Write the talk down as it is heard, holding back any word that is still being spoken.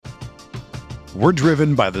We're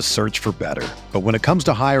driven by the search for better. But when it comes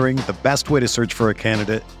to hiring, the best way to search for a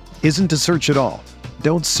candidate isn't to search at all.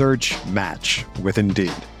 Don't search, match with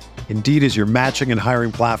Indeed. Indeed is your matching and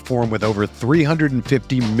hiring platform with over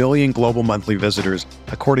 350 million global monthly visitors,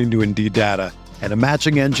 according to Indeed data, and a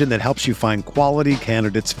matching engine that helps you find quality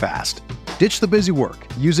candidates fast. Ditch the busy work.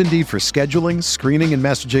 Use Indeed for scheduling, screening, and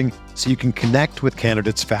messaging so you can connect with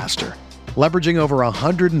candidates faster. Leveraging over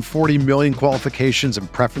 140 million qualifications and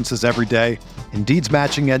preferences every day, Indeed's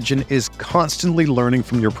matching engine is constantly learning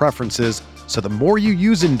from your preferences, so the more you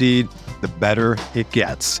use Indeed, the better it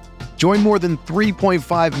gets. Join more than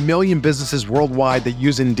 3.5 million businesses worldwide that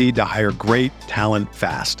use Indeed to hire great talent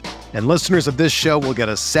fast. And listeners of this show will get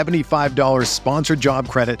a $75 sponsored job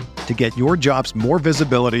credit to get your jobs more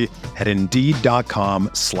visibility at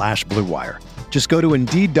Indeed.com/Blue Wire. Just go to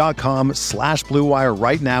Indeed.com/Blue Wire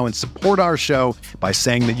right now and support our show by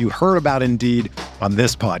saying that you heard about Indeed on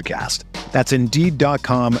this podcast. That's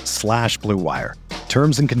Indeed.com/Blue Wire.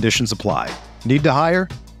 Terms and conditions apply. Need to hire?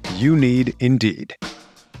 You need Indeed.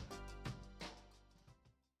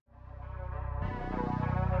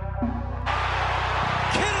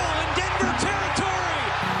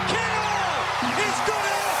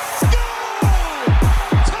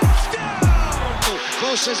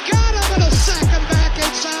 Has got him, and a sack him back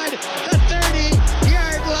inside the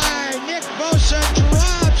 30-yard line. Nick Bosa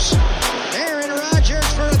drops Aaron Rodgers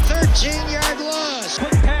for a 13-yard loss.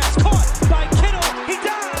 Quick pass caught by Kittle. He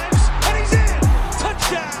dives, and he's in.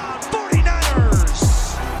 Touchdown, 49ers.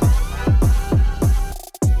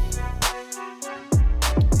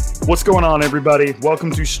 What's going on, everybody?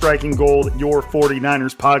 Welcome to Striking Gold, your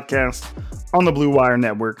 49ers podcast on the Blue Wire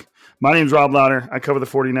Network. My name's Rob Louder. I cover the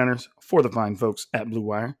 49ers for the fine folks at Blue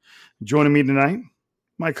Wire. Joining me tonight,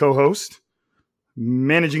 my co-host,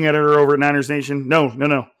 managing editor over at Niners Nation.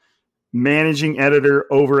 No. Managing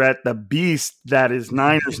editor over at the beast that is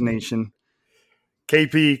Niners Nation.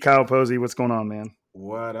 KP, Kyle Posey, what's going on, man?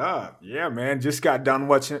 What up? Yeah, man. Just got done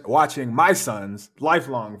watching my son's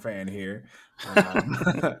lifelong fan here.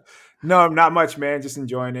 No, not much, man. Just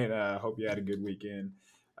enjoying it. Hope you had a good weekend.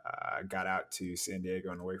 Got out to San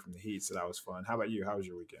Diego and away from the heat, so that was fun. How about you? How was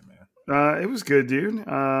your weekend, man? It was good, dude.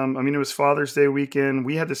 It was Father's Day weekend.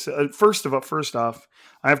 We had to first off,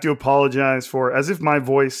 I have to apologize for, as if my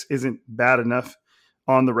voice isn't bad enough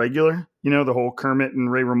on the regular, the whole Kermit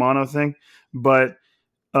and Ray Romano thing. But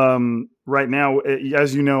right now,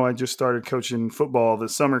 as you know, I just started coaching football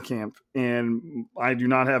this summer camp, and I do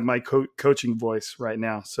not have my coaching voice right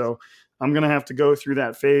now. So I'm going to have to go through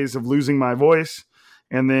that phase of losing my voice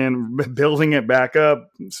and then building it back up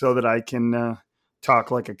so that I can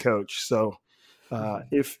talk like a coach. So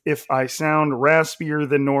if I sound raspier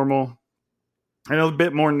than normal and a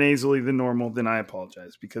bit more nasally than normal, then I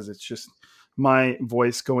apologize, because it's just my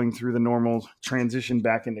voice going through the normal transition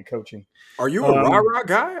back into coaching. Are you a rah-rah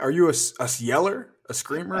guy? Are you a yeller, a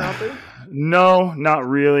screamer out there? No, not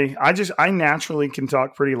really. I naturally can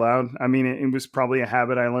talk pretty loud. I mean, it was probably a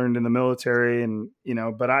habit I learned in the military, and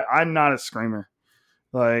but I'm not a screamer.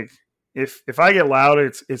 Like if I get loud,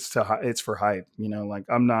 it's for hype, like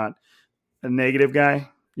I'm not a negative guy,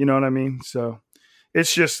 you know what I mean? So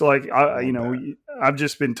it's just like, I've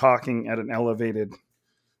just been talking at an elevated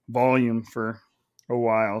volume for a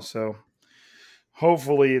while. So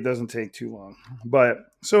hopefully it doesn't take too long. But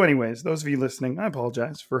so anyways, those of you listening, I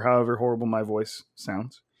apologize for however horrible my voice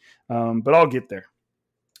sounds. But I'll get there.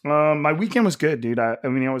 My weekend was good, dude. It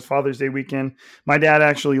was Father's Day weekend. My dad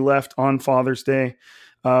actually left on Father's Day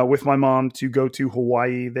with my mom to go to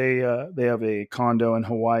Hawaii. They have a condo in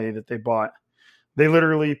Hawaii that they bought. They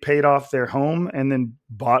literally paid off their home and then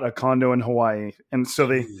bought a condo in Hawaii. And so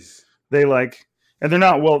they and they're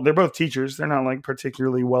not they're both teachers. They're not like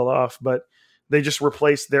particularly well off, but they just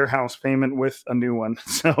replaced their house payment with a new one.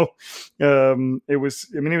 So it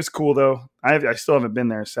was cool though. I still haven't been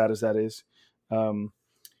there, as sad as that is.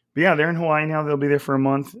 But yeah, they're in Hawaii now. They'll be there for a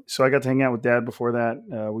month. So I got to hang out with Dad before that.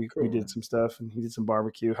 We did some stuff, and he did some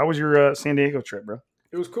barbecue. How was your San Diego trip, bro?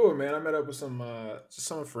 It was cool, man. I met up with some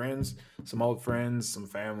friends, some old friends, some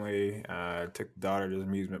family. Took the daughter to the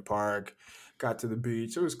amusement park. Got to the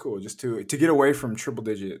beach. It was cool just to get away from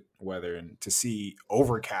triple-digit weather and to see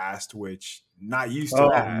overcast, which not used to. Oh,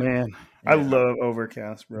 man. Yeah. I love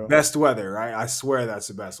overcast, bro. Best weather, right? I swear that's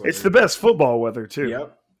the best weather. It's the best football weather, too.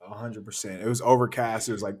 Yep. 100%. It was overcast.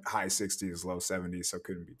 It was like high 60s, low 70s, so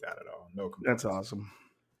couldn't beat that at all. No complaints. That's awesome.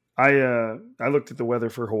 I looked at the weather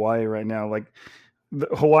for Hawaii right now. Like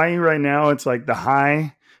Hawaii right now, it's like the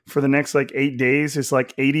high for the next like 8 days is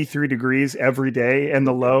like 83 degrees every day, and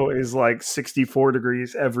the low is like 64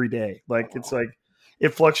 degrees every day. Like it's like it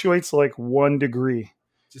fluctuates like 1 degree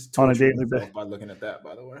Just on a torturing daily myself basis. by looking at that,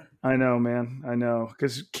 by the way. I know, man. I know,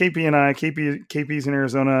 because KP's in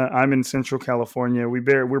Arizona. I'm in Central California.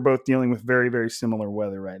 We're both dealing with very, very similar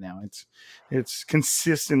weather right now. It's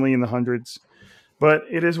consistently in the hundreds, but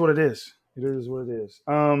it is what it is. It is what it is.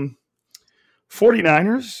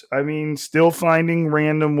 49ers, I mean, still finding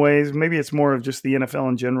random ways. Maybe it's more of just the NFL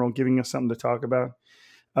in general giving us something to talk about.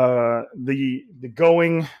 The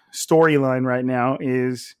going storyline right now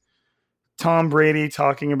is Tom Brady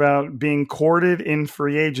talking about being courted in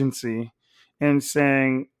free agency and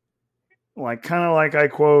saying, like, kind of like I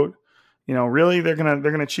quote, really they're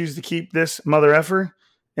gonna choose to keep this mother effer,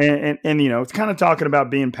 and it's kind of talking about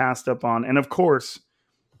being passed up on, and of course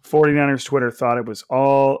 49ers Twitter thought it was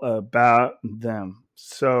all about them.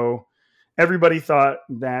 So everybody thought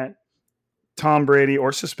that Tom Brady,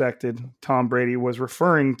 or suspected Tom Brady, was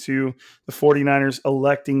referring to the 49ers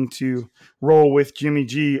electing to roll with Jimmy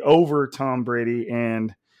G over Tom Brady.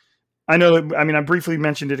 And I briefly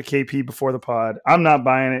mentioned it to KP before the pod. I'm not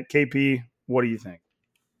buying it. KP, what do you think?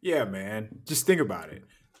 Yeah, man. Just think about it.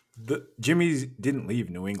 Jimmy didn't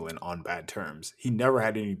leave New England on bad terms. He never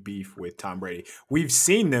had any beef with Tom Brady. We've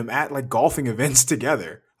seen them at like golfing events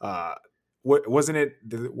together.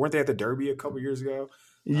 Weren't they at the Derby a couple years ago?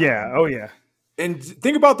 Yeah. Oh yeah. And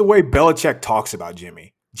think about the way Belichick talks about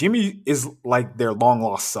Jimmy. Jimmy is like their long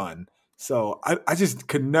lost son. So I just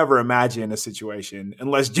could never imagine a situation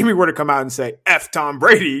unless Jimmy were to come out and say F Tom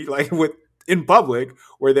Brady, like in public,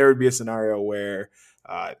 where there would be a scenario where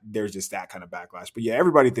there's just that kind of backlash. But yeah,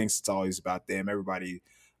 everybody thinks it's always about them. Everybody,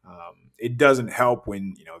 it doesn't help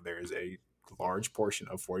when, there's a large portion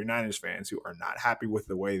of 49ers fans who are not happy with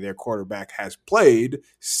the way their quarterback has played.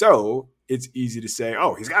 So it's easy to say,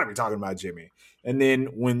 oh, he's got to be talking about Jimmy. And then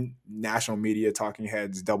when national media talking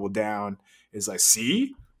heads double down, it's like,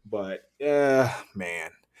 see? But, man,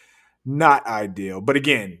 not ideal. But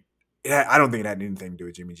again, I don't think it had anything to do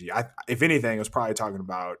with Jimmy G. If anything, it was probably talking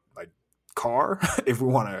about, like, Carr, if we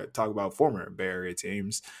want to talk about former Bay Area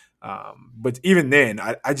teams. But even then,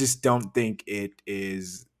 I just don't think it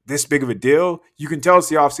is this big of a deal. You can tell it's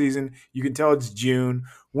the offseason. You can tell it's June.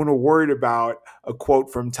 When we're worried about a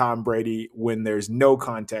quote from Tom Brady when there's no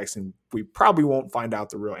context, and we probably won't find out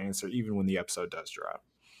the real answer even when the episode does drop.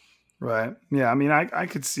 Right. Yeah. I mean, I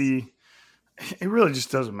could see it really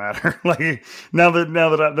just doesn't matter. Like now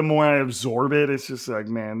that the more I absorb it, it's just like,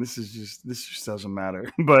 man, this just doesn't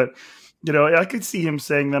matter. But I could see him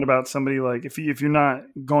saying that about somebody like if you're not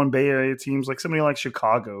going Bay Area teams, like somebody like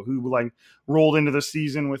Chicago who like rolled into the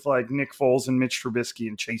season with like Nick Foles and Mitch Trubisky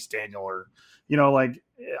and Chase Daniel, or like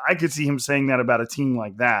I could see him saying that about a team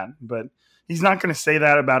like that. But he's not going to say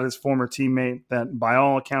that about his former teammate that, by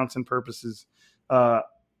all accounts and purposes,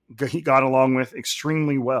 he got along with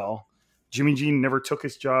extremely well. Jimmy G never took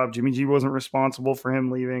his job. Jimmy G wasn't responsible for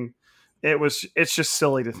him leaving. It's just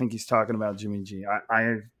silly to think he's talking about Jimmy G.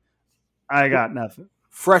 I got nothing.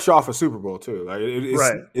 Fresh off a Super Bowl too. Like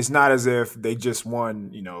right. It's not as if they just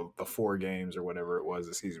won, the 4 games or whatever it was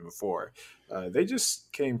the season before. They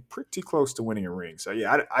just came pretty close to winning a ring. So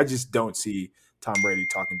yeah, I just don't see Tom Brady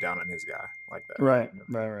talking down on his guy like that. Right.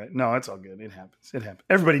 No, it's all good. It happens.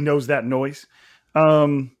 Everybody knows that noise. I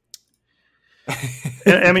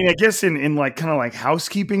mean, I guess in like kind of like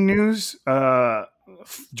housekeeping news,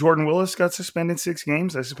 Jordan Willis got suspended 6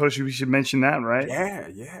 games. I suppose we should mention that, right?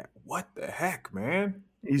 Yeah. What the heck, man?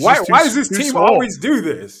 Why does this team always do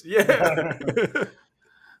this? Yeah.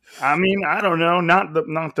 I mean, I don't know.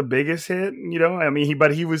 Not the biggest hit, I mean,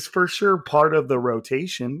 but he was for sure part of the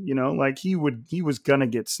rotation. Like he was gonna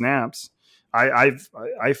get snaps. I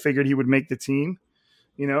figured he would make the team.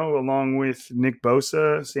 Along with Nick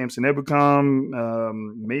Bosa, Samson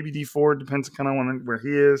Ebukam, maybe D Ford, depends kind of on where he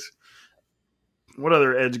is. What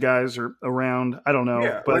other edge guys are around? I don't know.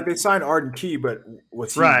 Yeah, but like they signed Arden Key, but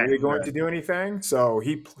was he really going to do anything? So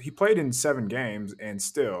he played in 7 games, and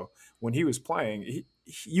still, when he was playing,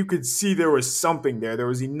 you could see there was something there. There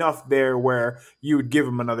was enough there where you would give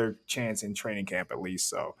him another chance in training camp at least.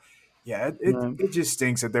 So, yeah, it just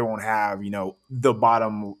stinks that they won't have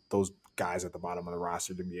those guys at the bottom of the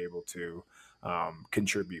roster to be able to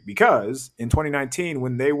contribute, because in 2019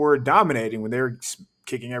 when they were dominating, when they were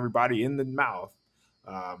kicking everybody in the mouth,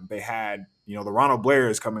 they had the Ronald Blair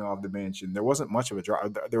is coming off the bench, and there wasn't much of a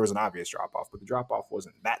drop. There was an obvious drop off, but the drop off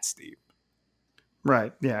wasn't that steep.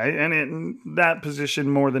 Right. Yeah, and in that position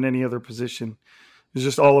more than any other position is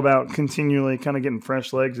just all about continually kind of getting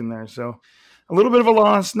fresh legs in there. So a little bit of a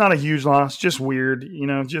loss, not a huge loss, just weird,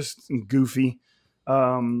 just goofy.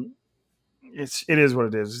 It is what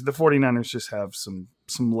it is. The 49ers just have some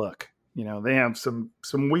luck. They have some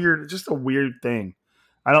weird, just a weird thing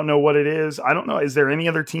I don't know what it is. I don't know. Is there any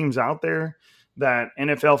other teams out there that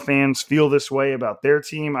NFL fans feel this way about their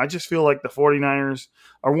team? I just feel like the 49ers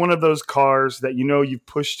are one of those cars that you've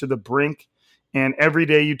pushed to the brink, and every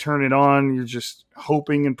day you turn it on, you're just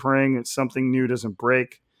hoping and praying that something new doesn't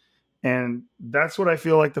break. And that's what I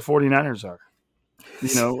feel like the 49ers are.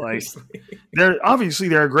 Like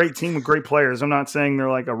they're a great team with great players. I'm not saying they're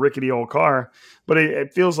like a rickety old car, but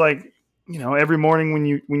it feels like, every morning when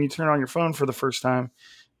you turn on your phone for the first time,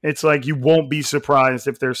 it's like you won't be surprised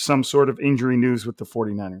if there's some sort of injury news with the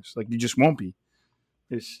 49ers. Like, you just won't be.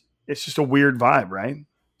 It's just a weird vibe, right?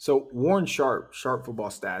 So Warren Sharp Football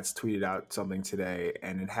Stats tweeted out something today,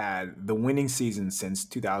 and it had the winning season since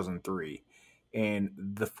 2003. And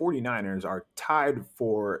the 49ers are tied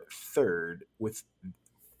for third with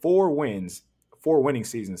 4 winning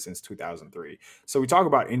seasons since 2003. So we talk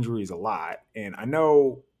about injuries a lot. And I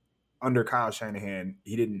know under Kyle Shanahan,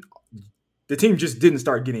 the team just didn't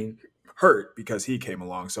start getting hurt because he came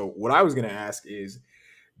along. So what I was going to ask is,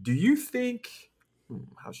 do you think,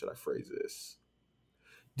 how should I phrase this?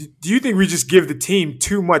 Do you think we just give the team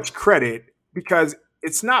too much credit? Because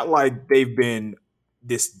it's not like they've been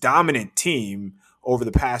this dominant team over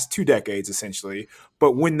the past 2 decades, essentially.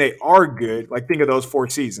 But when they are good, like think of those 4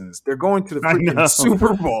 seasons, they're going to the freaking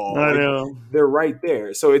Super Bowl. I know. They're right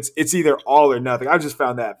there. So it's either all or nothing. I just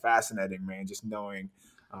found that fascinating, man, just knowing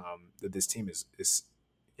that this team is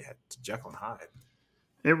Jekyll and Hyde.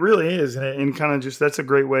 It really is. And kind of just, that's a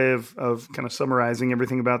great way of kind of summarizing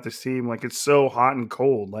everything about this team. Like, it's so hot and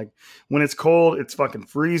cold. Like, when it's cold, it's fucking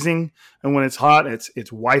freezing. And when it's hot,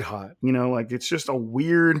 it's white hot. Like, it's just a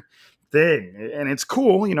weird thing. And it's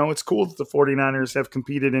cool. It's cool that the 49ers have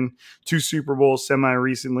competed in 2 Super Bowls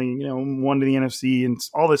semi-recently, one to the NFC and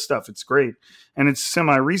all this stuff. It's great. And it's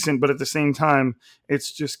semi-recent, but at the same time,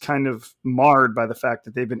 it's just kind of marred by the fact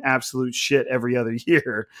that they've been absolute shit every other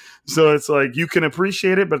year. So it's like, you can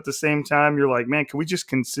appreciate it, but at the same time, you're like, man, can we just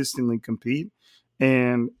consistently compete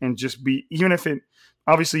and just be, even if it,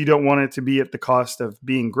 obviously you don't want it to be at the cost of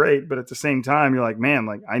being great, but at the same time, you're like, man,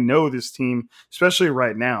 like, I know this team, especially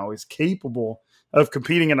right now, is capable of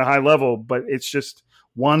competing at a high level, but it's just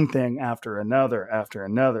one thing after another.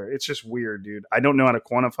 It's just weird, dude. I don't know how to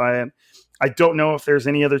quantify it. I don't know if there's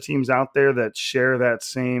any other teams out there that share that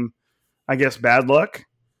same, I guess, bad luck,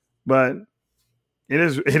 but it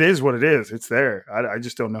is what it is. It's there. I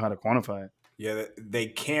just don't know how to quantify it. Yeah, they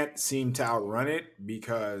can't seem to outrun it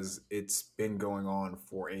because it's been going on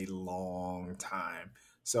for a long time.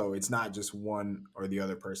 So it's not just one or the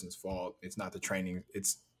other person's fault. It's not the training.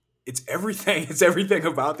 It's everything. It's everything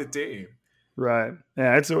about the team. Right.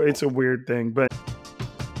 Yeah, it's a weird thing, but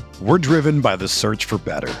we're driven by the search for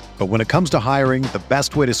better. But when it comes to hiring, the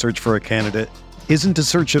best way to search for a candidate isn't to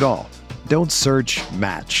search at all. Don't search,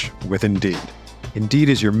 match with Indeed. Indeed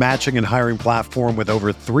is your matching and hiring platform with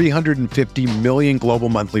over 350 million global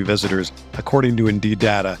monthly visitors, according to Indeed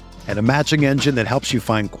data, and a matching engine that helps you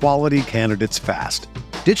find quality candidates fast.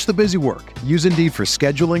 Ditch the busy work. Use Indeed for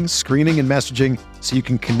scheduling, screening, and messaging so you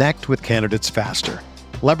can connect with candidates faster.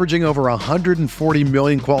 Leveraging over 140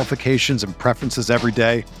 million qualifications and preferences every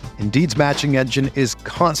day, Indeed's matching engine is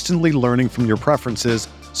constantly learning from your preferences,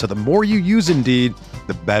 so the more you use Indeed,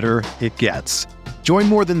 the better it gets. Join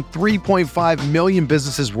more than 3.5 million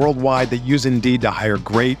businesses worldwide that use Indeed to hire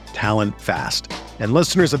great talent fast. And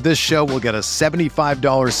listeners of this show will get a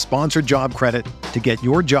 $75 sponsored job credit to get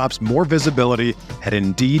your jobs more visibility at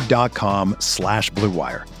Indeed.com/Blue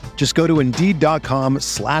Wire. Just go to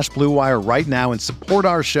Indeed.com/Blue Wire right now and support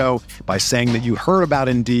our show by saying that you heard about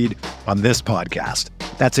Indeed on this podcast.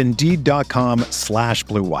 That's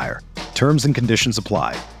Indeed.com/Blue Wire. Terms and conditions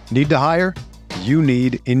apply. Need to hire? You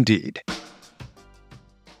need Indeed.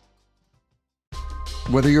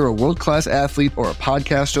 Whether you're a world-class athlete or a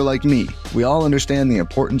podcaster like me, we all understand the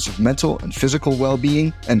importance of mental and physical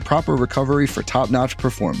well-being and proper recovery for top-notch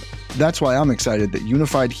performance. That's why I'm excited that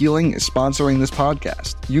Unified Healing is sponsoring this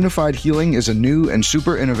podcast. Unified Healing is a new and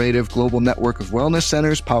super innovative global network of wellness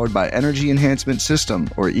centers powered by Energy Enhancement System,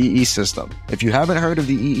 or EE System. If you haven't heard of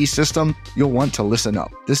the EE System, you'll want to listen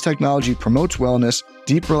up. This technology promotes wellness,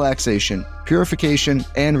 deep relaxation, purification,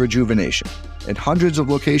 and rejuvenation. In hundreds of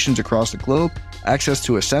locations across the globe, access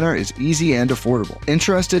to a center is easy and affordable.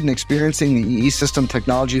 Interested in experiencing the EE System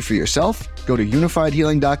technology for yourself? Go to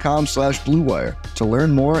unifiedhealing.com/Blue Wire to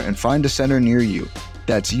learn more and find a center near you.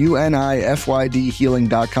 That's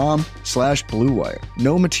unifydhealing.com/Blue Wire.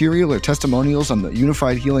 No material or testimonials on the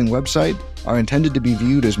Unified Healing website are intended to be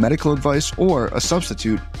viewed as medical advice or a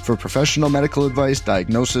substitute for professional medical advice,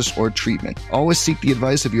 diagnosis, or treatment. Always seek the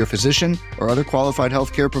advice of your physician or other qualified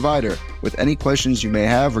healthcare provider with any questions you may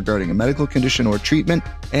have regarding a medical condition or treatment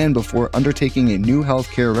and before undertaking a new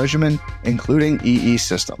healthcare regimen, including EE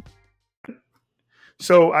system.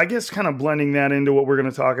 So I guess kind of blending that into what we're going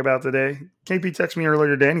to talk about today. KP texted me earlier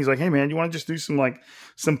today and he's like, hey man, you want to just do some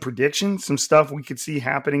predictions, some stuff we could see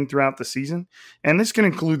happening throughout the season? And this can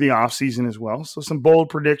include the off season as well. So some bold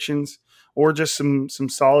predictions or just some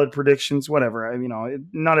solid predictions, whatever.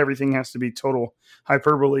 Not everything has to be total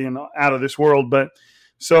hyperbole and out of this world, but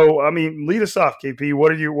so, lead us off, KP.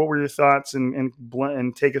 What were your thoughts and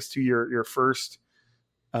take us to your first,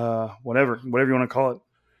 whatever you want to call it.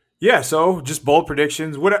 Yeah, so just bold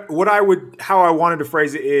predictions. How I wanted to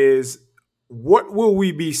phrase it is, what will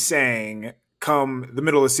we be saying come the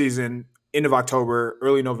middle of the season, end of October,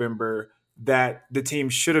 early November, that the team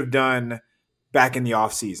should have done back in the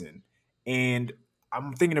offseason? And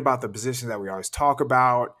I'm thinking about the positions that we always talk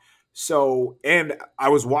about. So, and I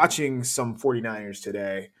was watching some 49ers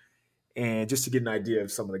today, and just to get an idea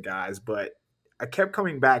of some of the guys, but I kept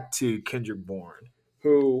coming back to Kendrick Bourne,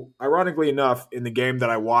 who, ironically enough, in the game that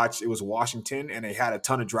I watched, it was Washington, and they had a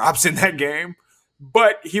ton of drops in that game.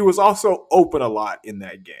 But he was also open a lot in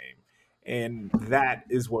that game. And that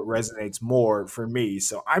is what resonates more for me.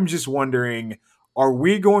 So I'm just wondering, are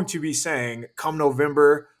we going to be saying, come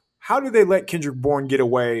November, how do they let Kendrick Bourne get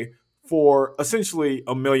away for essentially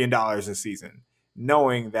 $1 million a season,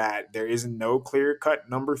 knowing that there is no clear-cut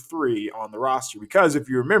number 3 on the roster? Because if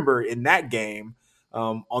you remember, in that game,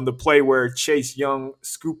 on the play where Chase Young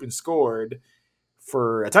scooped and scored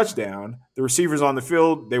for a touchdown, the receivers on the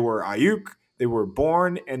field, they were Ayuk, they were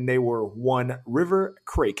Bourne, and they were one River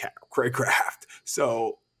Craycraft.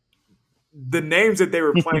 So the names that they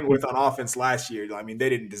were playing with on offense last year, they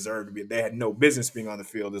didn't deserve to be. They had no business being on the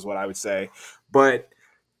field is what I would say. But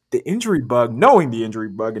the injury bug, knowing the injury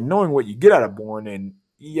bug and knowing what you get out of Bourne, and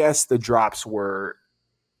yes, the drops were,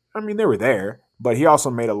 they were there, but he also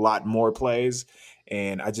made a lot more plays.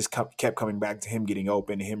 And I just kept coming back to him getting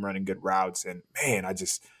open, him running good routes. And, man,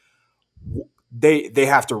 they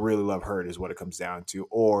have to really love Hurd is what it comes down to.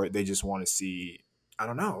 Or they just want to see, I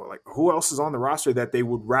don't know, who else is on the roster that they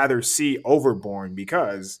would rather see over Bourne,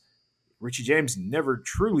 because Richie James never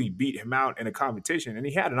truly beat him out in a competition. And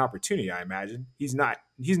he had an opportunity, I imagine. He's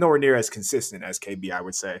nowhere near as consistent as KB, I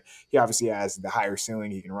would say. He obviously has the higher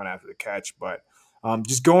ceiling. He can run after the catch. But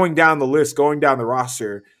just going down the list, going down the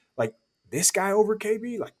roster, this guy over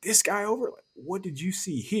KB, this guy over, what did you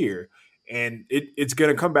see here? And it's going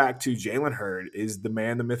to come back to Jalen Hurd. Is the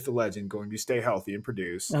man, the myth, the legend going to stay healthy and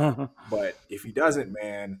produce? But if he doesn't,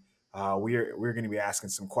 man, we're going to be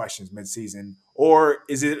asking some questions midseason. Or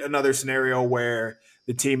is it another scenario where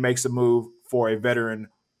the team makes a move for a veteran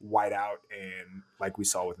wideout, and like we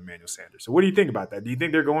saw with Emmanuel Sanders? So what do you think about that? Do you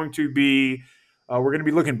think they're going to be we're going to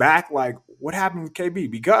be looking back what happened with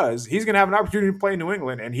KB? Because he's going to have an opportunity to play in New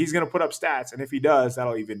England, and he's going to put up stats. And if he does,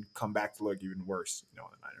 that'll even come back to look even worse, in the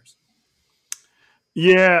Niners.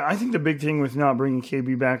 Yeah, I think the big thing with not bringing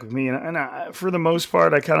KB back with me, and I, for the most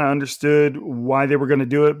part, I kind of understood why they were going to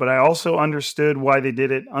do it, but I also understood why they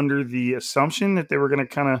did it under the assumption that they were going to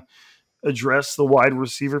kind of address the wide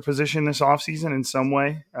receiver position this offseason in some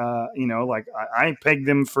way. I pegged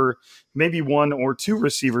them for maybe 1 or 2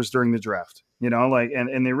 receivers during the draft.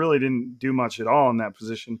 And they really didn't do much at all in that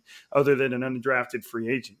position other than an undrafted free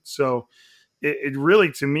agent. So it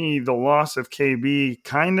really, to me, the loss of KB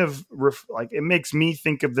kind of it makes me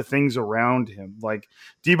think of the things around him. Like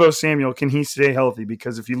Deebo Samuel, can he stay healthy?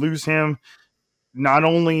 Because if you lose him, not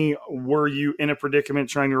only were you in a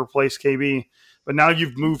predicament trying to replace KB, but now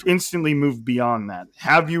you've instantly moved beyond that.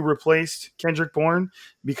 Have you replaced Kendrick Bourne?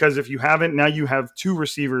 Because if you haven't, now you have 2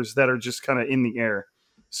 receivers that are just kind of in the air.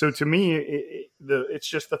 So to me, it's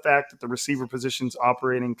just the fact that the receiver position's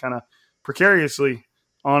operating kind of precariously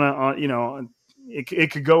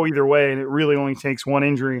it could go either way, and it really only takes one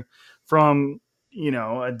injury from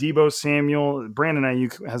a Deebo Samuel. Brandon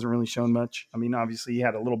Ayuk hasn't really shown much. Obviously he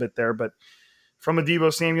had a little bit there, but from a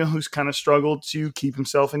Deebo Samuel who's kind of struggled to keep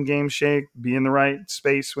himself in game shape, be in the right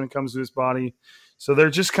space when it comes to his body. So they're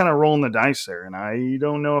just kind of rolling the dice there, and I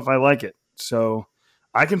don't know if I like it. So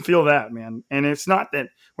I can feel that, man. And it's not that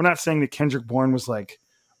we're not saying that Kendrick Bourne was like,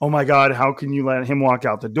 oh my God, how can you let him walk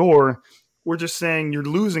out the door? We're just saying you're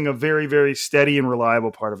losing a very, very steady and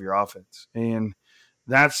reliable part of your offense. And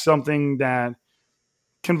that's something that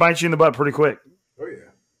can bite you in the butt pretty quick. Oh, yeah.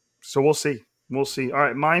 So we'll see. We'll see. All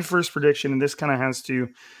right, my first prediction, and this kind of has to,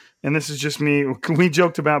 and this is just me. We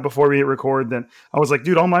joked about before we hit record that I was like,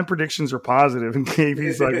 dude, all my predictions are positive. And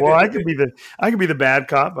KP's like, well, I could be the bad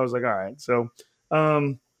cop. I was like, all right. So,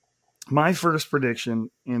 my first prediction,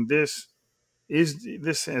 and this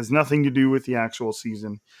has nothing to do with the actual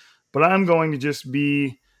season, but I'm going to just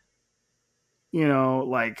be,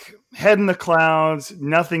 like head in the clouds.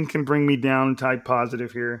 Nothing can bring me down type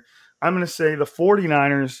positive here. I'm going to say the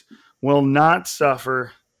 49ers will not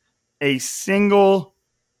suffer a single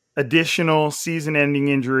additional season-ending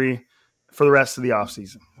injury for the rest of the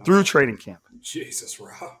offseason through training camp. Jesus,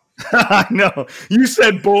 Rob. I know. You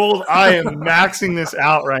said bold. I am maxing this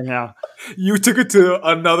out right now. You took it to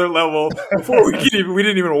another level before we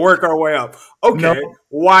didn't even work our way up. Okay, no,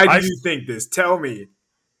 why do you think this? Tell me.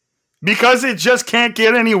 Because it just can't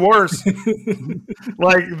get any worse.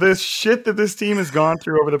 Like, the shit that this team has gone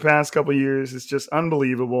through over the past couple of years is just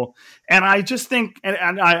unbelievable. And I just think,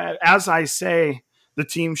 as I say, the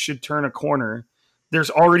team should turn a corner. There's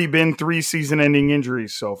already been 3 season-ending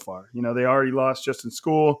injuries so far. They already lost Justin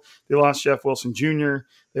School. They lost Jeff Wilson Jr.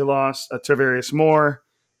 They lost Tavarius Moore.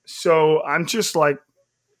 So I'm just like,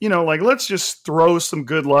 let's just throw some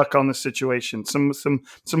good luck on the situation, some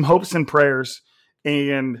hopes and prayers,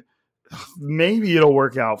 and maybe it'll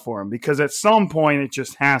work out for him, because at some point it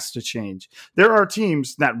just has to change. There are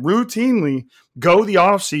teams that routinely go the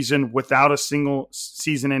offseason without a single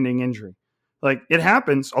season-ending injury. Like, it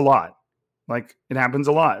happens a lot.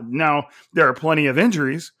 Now, there are plenty of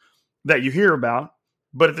injuries that you hear about,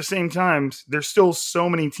 but at the same time, there's still so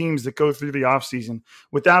many teams that go through the offseason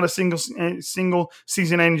without a single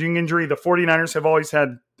season-ending injury. The 49ers have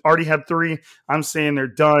already had 3. I'm saying they're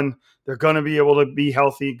done. They're going to be able to be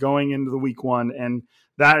healthy going into the week 1, and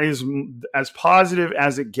that is as positive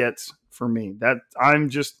as it gets for me. That I'm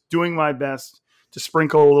just doing my best to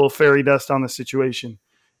sprinkle a little fairy dust on the situation,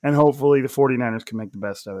 and hopefully the 49ers can make the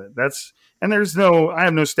best of it. I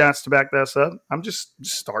have no stats to back this up. I'm just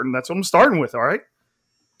starting. That's what I'm starting with. All right.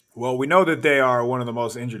 Well, we know that they are one of the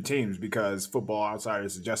most injured teams because Football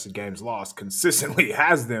Outsiders adjusted games lost consistently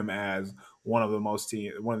has them as one of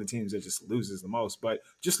the teams that just loses the most. But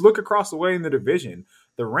just look across the way in the division.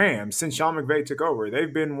 The Rams, since Sean McVay took over,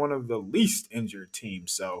 they've been one of the least injured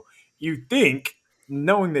teams. So you think,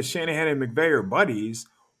 knowing that Shanahan and McVay are buddies,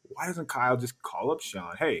 why doesn't Kyle just call up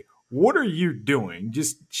Sean? Hey, what are you doing?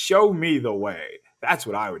 Just show me the way. That's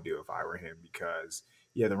what I would do if I were him, because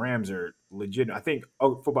the Rams are legit. I think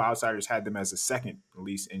Football Outsiders had them as the second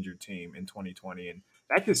least injured team in 2020. And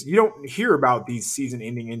you don't hear about these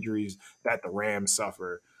season-ending injuries that the Rams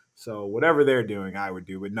suffer. So whatever they're doing, I would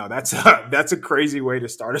do. But no, that's a crazy way to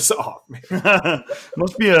start us off, man.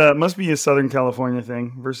 must be a Southern California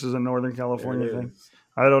thing versus a Northern California thing.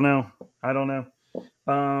 I don't know.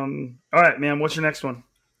 All right, man. What's your next one?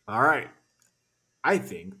 All right. I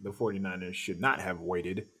think the 49ers should not have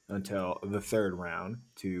waited until the 3rd round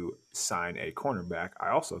to sign a cornerback. I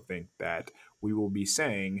also think that we will be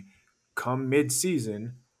saying, come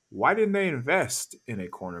mid-season, why didn't they invest in a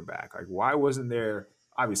cornerback? Like, why wasn't there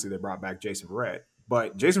 – obviously they brought back Jason Verrett,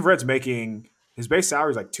 but Jason Verrett's making – his base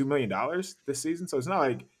salary is like $2 million this season, so it's not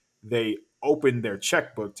like they opened their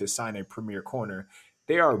checkbook to sign a premier corner.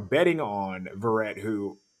 They are betting on Verrett,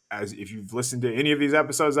 who – as if you've listened to any of these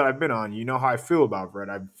episodes that I've been on, you know how I feel about Verrett.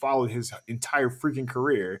 I've followed his entire freaking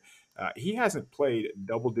career. He hasn't played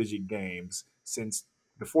double-digit games since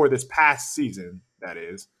before this past season, that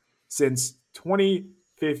is, since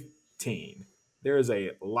 2015. There is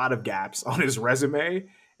a lot of gaps on his resume,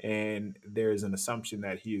 and there's an assumption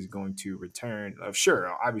that he is going to return.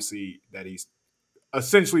 Sure, obviously that he's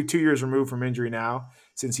essentially 2 years removed from injury now,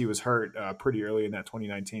 since he was hurt pretty early in that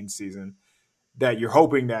 2019 season. That you're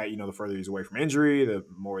hoping that, the further he's away from injury, the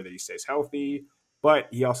more that he stays healthy. But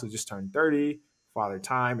he also just turned 30. Father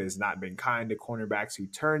Time has not been kind to cornerbacks who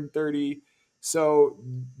turn 30. So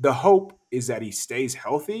the hope is that he stays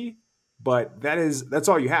healthy, but that's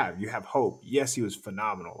all you have. You have hope. Yes, he was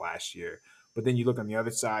phenomenal last year. But then you look on the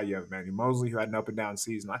other side, you have Emmanuel Mosley, who had an up and down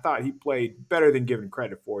season. I thought he played better than given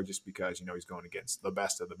credit for, just because, he's going against the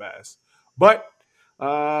best of the best. But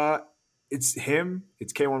it's him.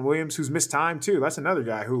 It's K'Waun Williams, who's missed time too. That's another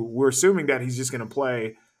guy who we're assuming that he's just going to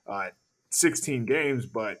play 16 games.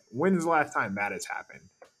 But when is the last time that has happened?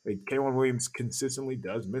 Like, K'Waun Williams consistently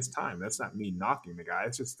does miss time. That's not me knocking the guy.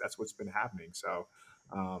 It's just that's what's been happening. So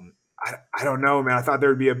I don't know, man. I thought there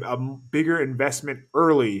would be a bigger investment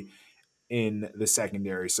early in the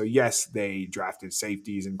secondary. So yes, they drafted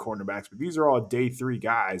safeties and cornerbacks, but these are all day 3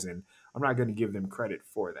 guys, and I'm not going to give them credit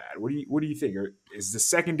for that. What do you think? Is the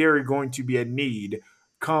secondary going to be a need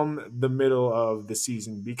come the middle of the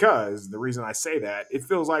season, because the reason I say that, it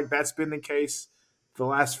feels like that's been the case the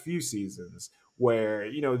last few seasons where,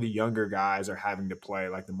 the younger guys are having to play,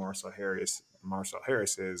 like the Marcel Harris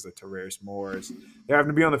is, the Tavares Moores. They're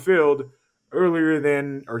having to be on the field earlier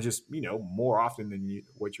than, or just, more often than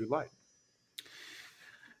what you'd like.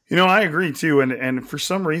 I agree too, and for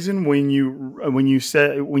some reason, when you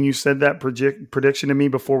said that prediction to me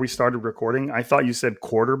before we started recording, I thought you said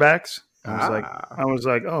quarterbacks. I was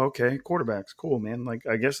like, oh, okay, quarterbacks, cool, man. Like,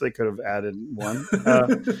 I guess they could have added one,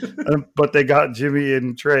 but they got Jimmy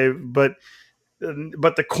and Trey. But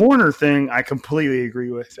the corner thing, I completely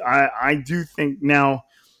agree with. I do think now,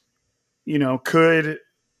 could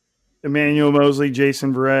Emmanuel Moseley,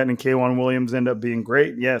 Jason Verrett, and K'Waun Williams end up being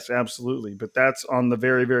great? Yes, absolutely. But that's on the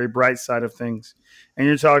very, very bright side of things. And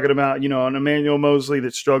you're talking about, an Emmanuel Moseley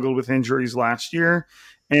that struggled with injuries last year.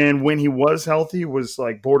 And when he was healthy, was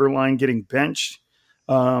like borderline getting benched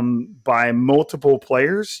by multiple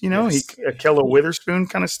players. Yes. Ahkello Witherspoon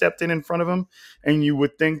kind of stepped in front of him. And you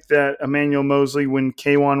would think that Emmanuel Moseley, when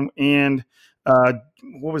K'Waun and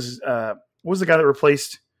what was the guy that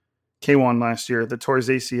replaced K'Waun last year that tore his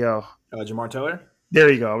ACL? Jamar Taylor? There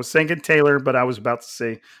you go. I was thinking Taylor, but I was about to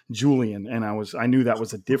say Julian, and I knew that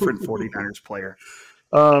was a different 49ers player.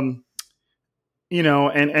 And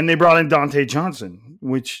they brought in Dante Johnson,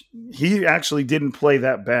 which he actually didn't play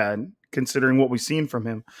that bad considering what we've seen from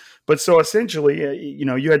him. But so essentially,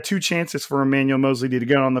 you had two chances for Emmanuel Moseley to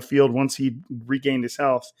get on the field once he regained his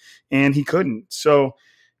health, and he couldn't. So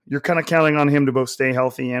you're kind of counting on him to both stay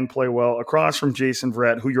healthy and play well, across from Jason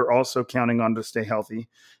Verrett, who you're also counting on to stay healthy.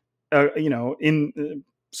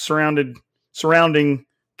 Surrounding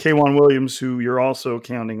K'Waun Williams, who you're also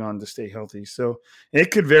counting on to stay healthy. So it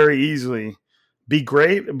could very easily be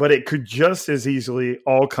great, but it could just as easily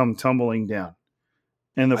all come tumbling down.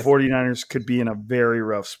 And the 49ers could be in a very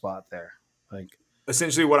rough spot there. Like,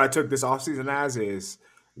 essentially what I took this offseason as is,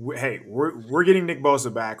 hey, we're getting Nick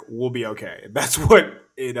Bosa back. We'll be okay. That's what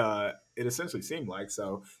it essentially seemed like.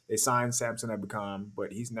 So they signed Samson Ebukam,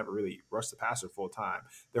 but he's never really rushed the passer full time.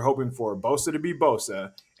 They're hoping for Bosa to be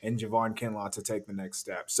Bosa and Javon Kinlaw to take the next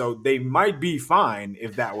step. So they might be fine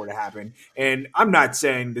if that were to happen. And I'm not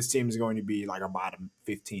saying this team is going to be like a bottom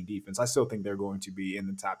 15 defense. I still think they're going to be in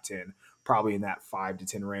the top 10, probably in that 5 to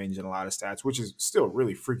 10 range in a lot of stats, which is still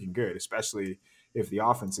really freaking good, especially if the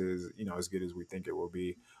offense is, as good as we think it will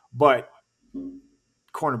be. But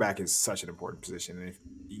cornerback is such an important position. And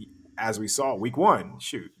as we saw week 1,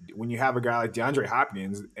 when you have a guy like DeAndre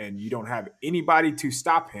Hopkins and you don't have anybody to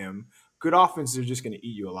stop him, good offenses are just going to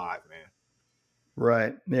eat you alive, man.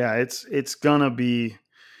 Right. Yeah, it's going to be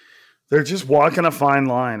 – they're just walking a fine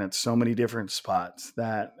line at so many different spots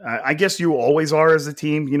that I guess you always are as a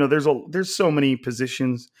team. There's so many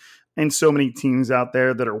positions and so many teams out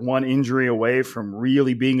there that are one injury away from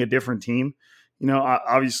really being a different team.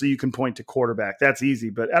 Obviously you can point to quarterback. That's easy.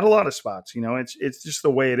 But at a lot of spots, it's just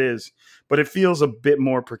the way it is. But it feels a bit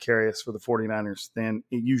more precarious for the 49ers than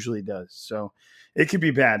it usually does. So it could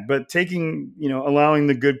be bad. But allowing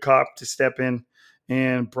the good cop to step in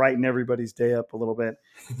and brighten everybody's day up a little bit,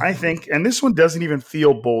 I think, and this one doesn't even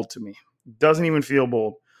feel bold to me. Doesn't even feel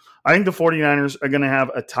bold. I think the 49ers are going to have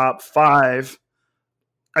a top 5.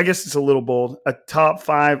 I guess it's a little bold, a top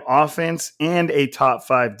 5 offense and a top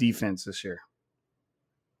 5 defense this year.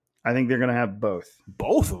 I think they're going to have both.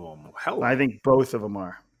 Both of them? Hell, I think both of them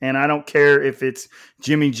are. And I don't care if it's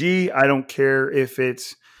Jimmy G. I don't care if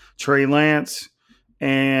it's Trey Lance.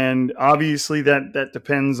 And obviously that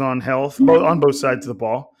depends on health on both sides of the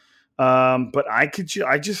ball. But I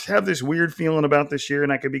just have this weird feeling about this year,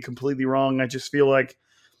 and I could be completely wrong. I just feel like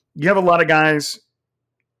you have a lot of guys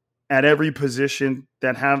at every position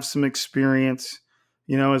that have some experience,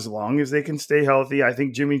 as long as they can stay healthy. I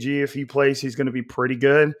think Jimmy G, if he plays, he's going to be pretty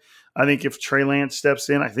good. I think if Trey Lance steps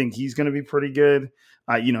in, I think he's going to be pretty good.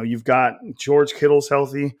 You've got George Kittle's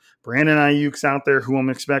healthy. Brandon Ayuk's out there, who I'm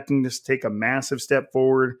expecting to take a massive step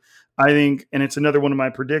forward. I think, and it's another one of my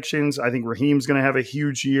predictions, I think Raheem's going to have a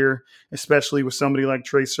huge year, especially with somebody like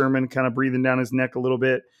Trey Sermon kind of breathing down his neck a little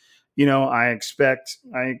bit. I expect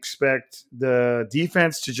the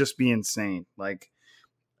defense to just be insane. Like,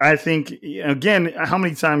 I think, again, how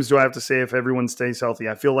many times do I have to say if everyone stays healthy?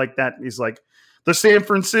 I feel like that is like the San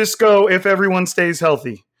Francisco if everyone stays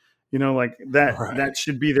healthy. Like that, right. That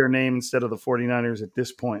should be their name instead of the 49ers at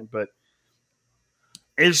this point. But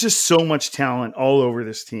it's just so much talent all over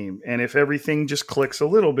this team. And if everything just clicks a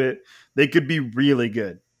little bit, they could be really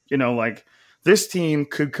good. Like this team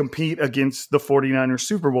could compete against the 49ers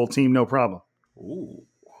Super Bowl team, no problem. Ooh.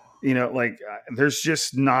 There's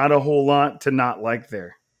just not a whole lot to not like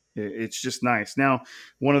there. It's just nice. Now,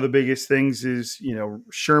 one of the biggest things is,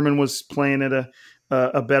 Sherman was playing at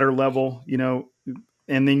a better level,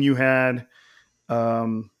 and then you had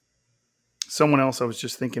someone else I was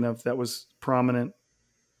just thinking of that was prominent.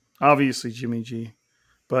 Obviously, Jimmy G,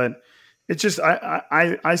 but it's just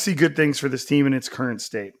I see good things for this team in its current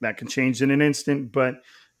state. That can change in an instant, but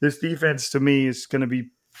this defense to me is going to be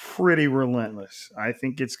pretty relentless. I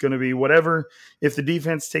think it's going to be whatever. If the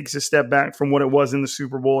defense takes a step back from what it was in the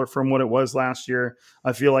Super Bowl or from what it was last year,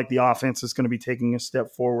 I feel like the offense is going to be taking a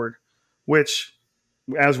step forward, which,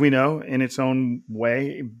 as we know, in its own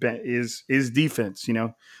way, is defense.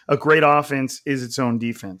 A great offense is its own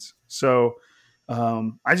defense. So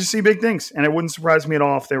I just see big things, and it wouldn't surprise me at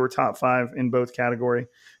all if they were top 5 in both category.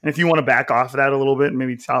 And if you want to back off of that a little bit,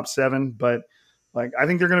 maybe top 7, but I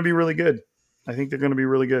think they're going to be really good.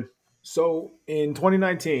 So in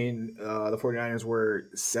 2019, the 49ers were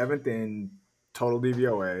 7th in total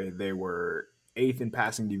DVOA. They were 8th in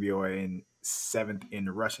passing DVOA and 7th in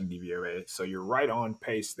rushing DVOA. So you're right on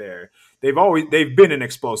pace there. They've been an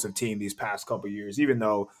explosive team these past couple of years, even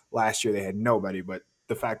though last year they had nobody. But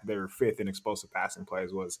the fact that they were 5th in explosive passing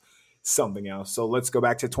plays was something else. So let's go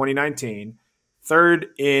back to 2019. 3rd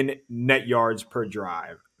in net yards per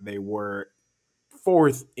drive. They were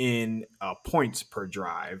 4th in points per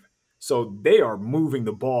drive. So they are moving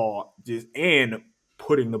the ball and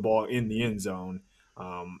putting the ball in the end zone.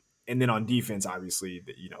 And then on defense, obviously,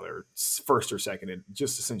 they're 1st or 2nd in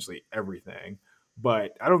just essentially everything.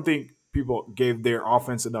 But I don't think people gave their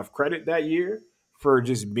offense enough credit that year for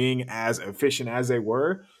just being as efficient as they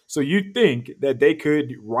were. So you'd think that they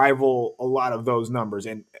could rival a lot of those numbers.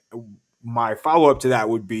 And my follow-up to that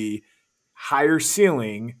would be higher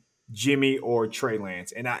ceiling Jimmy or Trey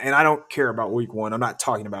Lance. And I don't care about week 1. I'm not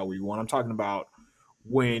talking about week 1. I'm talking about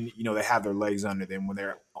when, they have their legs under them, when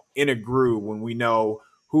they're in a groove, when we know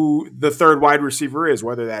who the 3rd wide receiver is,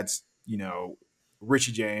 whether that's,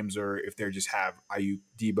 Richie James or if they just have Ayuk,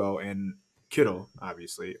 Debo, and Kittle,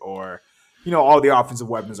 obviously, or, all the offensive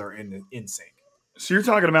weapons are in sync. So you're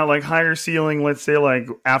talking about higher ceiling, let's say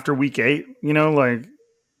after week 8,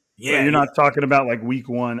 Yeah, you're not talking about week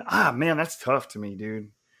 1. Man, that's tough to me,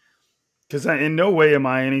 dude. Because in no way am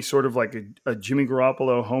I any sort of a Jimmy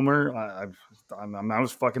Garoppolo homer. I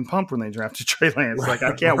was fucking pumped when they drafted Trey Lance.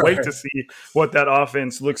 I can't wait to see what that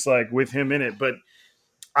offense looks like with him in it. But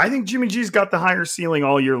I think Jimmy G's got the higher ceiling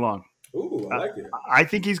all year long. Ooh, I like it. I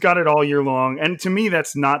think he's got it all year long. And to me,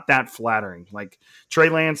 that's not that flattering. Trey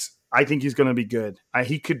Lance, I think he's going to be good.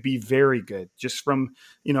 He could be very good just from,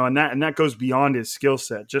 and that goes beyond his skill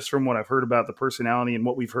set, just from what I've heard about the personality and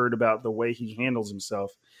what we've heard about the way he handles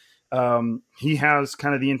himself. He has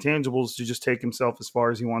kind of the intangibles to just take himself as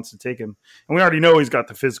far as he wants to take him. And we already know he's got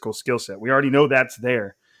the physical skill set. We already know that's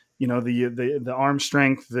there. The arm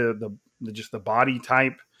strength, the just the body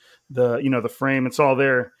type, the frame, it's all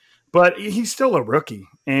there. But he's still a rookie,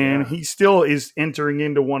 and he still is entering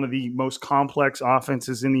into one of the most complex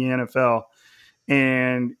offenses in the NFL.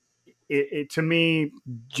 And to me,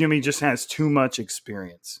 Jimmy just has too much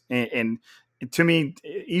experience. And to me,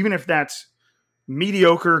 even if that's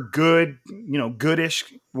mediocre, good,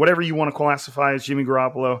 goodish, whatever you want to classify as Jimmy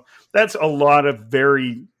Garoppolo, that's a lot of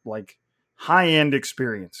very high-end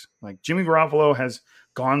experience. Jimmy Garoppolo has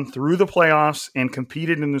gone through the playoffs and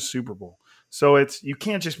competed in the Super Bowl. So you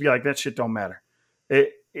can't just be that shit don't matter.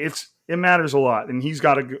 It matters a lot. And he's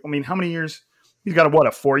got how many years? He's got a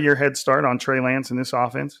 4-year head start on Trey Lance in this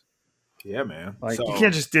offense. Yeah, man. You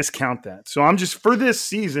can't just discount that. So I'm just, for this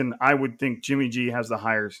season, I would think Jimmy G has the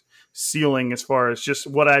higher ceiling as far as just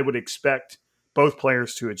what I would expect both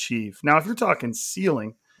players to achieve. Now, if you're talking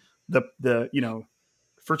ceiling,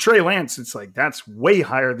 for Trey Lance, it's that's way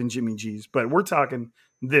higher than Jimmy G's, but we're talking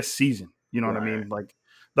this season. You know what I mean?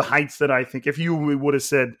 The heights that I think, if you would have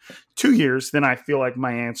said 2 years, then I feel like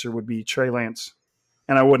my answer would be Trey Lance,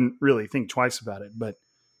 and I wouldn't really think twice about it. But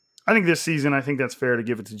I think this season, I think that's fair to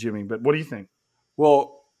give it to Jimmy. But what do you think?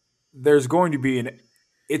 Well, there's going to be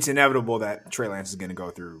it's inevitable that Trey Lance is going to go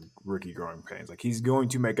through rookie growing pains. He's going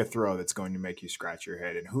to make a throw that's going to make you scratch your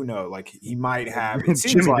head, and who knows? He might have. It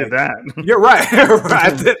seems Jimmy did that. You're right.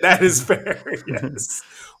 That is fair. Yes,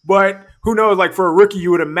 but who knows? For a rookie,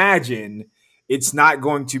 you would imagine it's not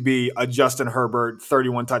going to be a Justin Herbert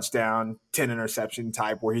 31 touchdown, 10 interception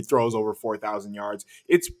type where he throws over 4,000 yards.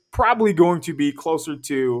 It's probably going to be closer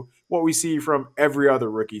to what we see from every other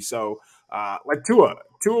rookie. So, Tua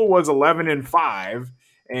was 11-5.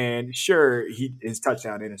 And sure, his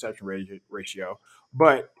touchdown interception ratio,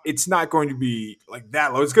 but it's not going to be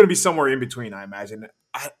that low. It's going to be somewhere in between, I imagine.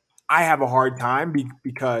 I have a hard time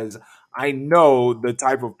because I know the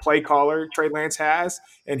type of play caller Trey Lance has,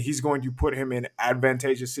 and he's going to put him in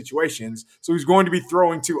advantageous situations. So he's going to be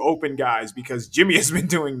throwing to open guys because Jimmy has been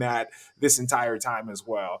doing that this entire time as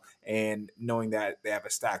well. And knowing that they have a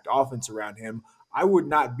stacked offense around him, I would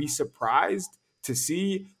not be surprised to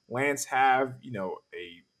see Lance have,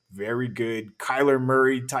 a very good Kyler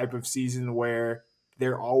Murray type of season where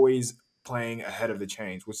they're always playing ahead of the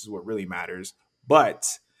chains, which is what really matters.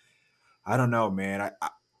 But I don't know, man.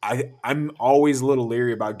 I'm always a little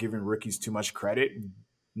leery about giving rookies too much credit,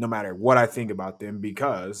 no matter what I think about them,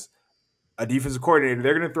 because a defensive coordinator,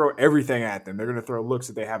 they're going to throw everything at them. They're going to throw looks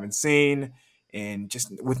that they haven't seen. And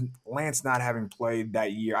just with Lance not having played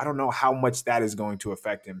that year, I don't know how much that is going to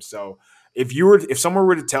affect him. So if someone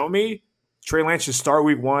were to tell me Trey Lance should start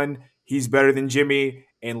week 1, he's better than Jimmy,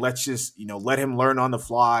 and let's just, let him learn on the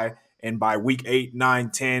fly. And by week 8, 9,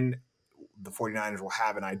 10, the 49ers will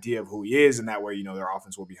have an idea of who he is, and that way, their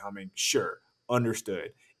offense will be humming. Sure,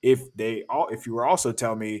 understood. If you were also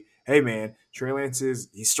telling me, hey man, Trey Lance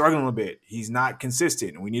he's struggling a bit. He's not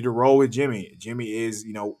consistent, and we need to roll with Jimmy. Jimmy is,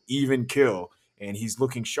 even kill, and he's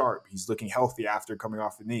looking sharp. He's looking healthy after coming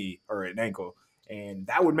off the knee or an ankle. And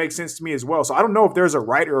that would make sense to me as well. So I don't know if there's a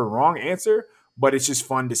right or a wrong answer, but it's just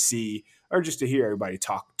fun to see or just to hear everybody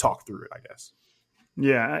talk through it, I guess.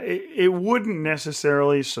 Yeah, it wouldn't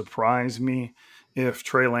necessarily surprise me if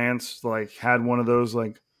Trey Lance had one of those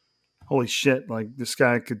holy shit, this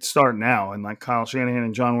guy could start now, and Kyle Shanahan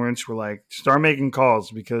and John Lynch were start making calls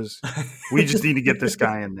because we just need to get this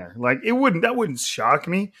guy in there. That wouldn't shock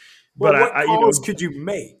me. But what calls could you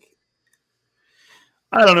make?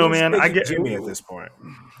 I don't know, man. I get Jimmy at this point.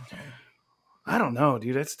 I don't know,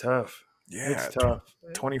 dude. It's tough. Yeah, it's tough.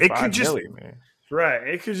 25 million, man. Right.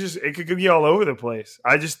 It could be all over the place.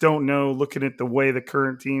 I just don't know, looking at the way the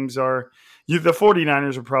current teams are. The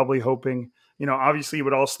 49ers are probably hoping, obviously it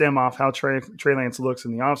would all stem off how Trey Lance looks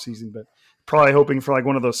in the offseason, but probably hoping for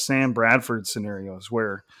one of those Sam Bradford scenarios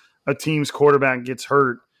where a team's quarterback gets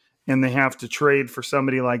hurt and they have to trade for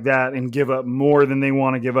somebody like that and give up more than they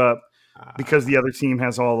want to give up because the other team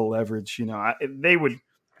has all the leverage.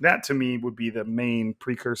 That to me would be the main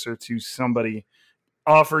precursor to somebody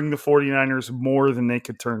offering the 49ers more than they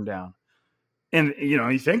could turn down. And,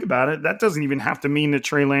 you think about it, that doesn't even have to mean that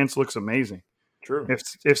Trey Lance looks amazing. True.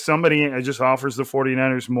 If somebody just offers the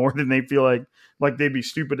 49ers more than they feel like they'd be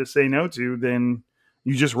stupid to say no to, then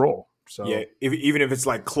you just roll. So yeah, even if it's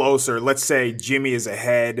closer, let's say Jimmy is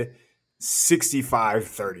ahead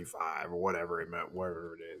 65-35 or whatever it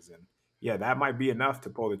is. And yeah, that might be enough to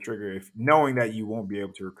pull the trigger if knowing that you won't be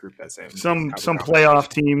able to recruit that same. Some playoff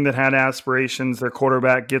team that had aspirations, their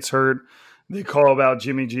quarterback gets hurt. They call about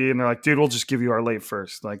Jimmy G and they're like, dude, we'll just give you our late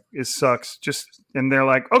first. It sucks. And they're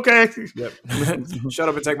like, okay. Yep. Shut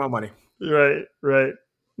up and take my money. Right.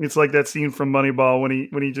 It's like that scene from Moneyball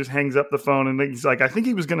when he just hangs up the phone and he's like, I think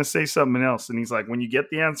he was going to say something else. And he's like, when you get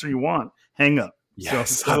the answer you want, hang up.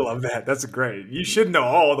 Yes, so, I love that. That's great. You should know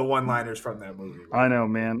all the one-liners from that movie. Right? I know,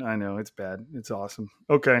 man. I know. It's bad. It's awesome.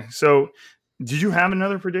 Okay, so did you have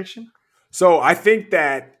another prediction? So I think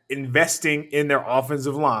that investing in their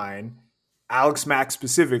offensive line, Alex Mack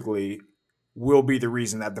specifically, will be the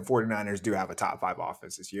reason that the 49ers do have a top 5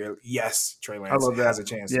 offense this year. Yes, Trey Lance has a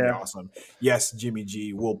chance to be awesome. Yes, Jimmy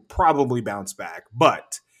G will probably bounce back.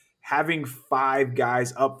 But having 5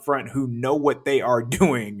 guys up front who know what they are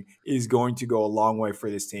doing is going to go a long way for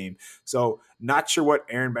this team. So not sure what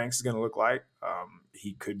Aaron Banks is going to look like.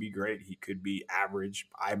 He could be great. He could be average.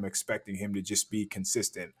 I'm expecting him to just be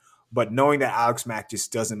consistent. But knowing that Alex Mack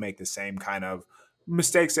just doesn't make the same kind of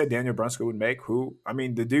mistakes that Daniel Brunskill would make,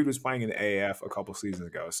 the dude was playing in the AAF a couple seasons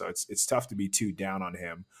ago, so it's tough to be too down on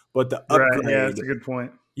him. But the upgrade, yeah, that's a good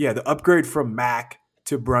point. Yeah, the upgrade from Mack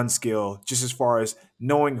to Brunskill, just as far as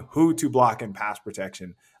knowing who to block in pass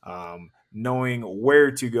protection, knowing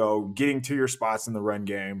where to go, getting to your spots in the run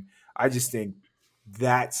game. I just think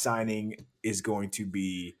that signing is going to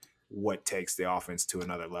be what takes the offense to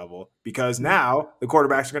another level, because now the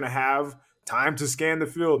quarterbacks are going to have time to scan the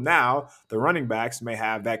field. Now the running backs may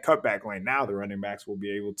have that cutback lane. Now the running backs will be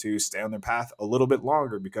able to stay on their path a little bit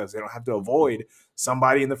longer because they don't have to avoid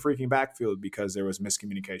somebody in the freaking backfield because there was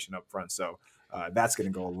miscommunication up front. So that's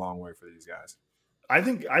going to go a long way for these guys. I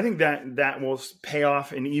think that will pay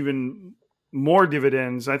off in even more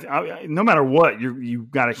dividends. No matter what,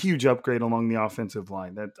 you've got a huge upgrade along the offensive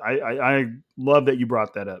line. That I love that you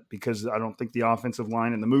brought that up, because I don't think the offensive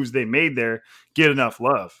line and the moves they made there get enough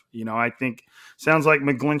love. I think sounds like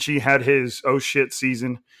McGlinchey had his oh shit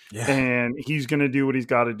season, and he's going to do what he's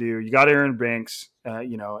got to do. You got Aaron Banks,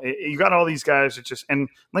 you got all these guys that and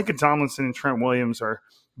Lincoln Tomlinson and Trent Williams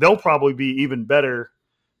they'll probably be even better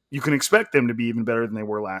you can expect them to be even better than they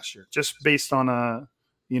were last year, just based on a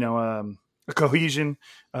cohesion,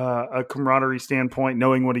 a camaraderie standpoint,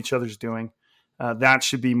 knowing what each other's doing. That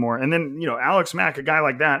should be more. And then, Alex Mack, a guy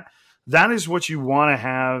like that is what you want to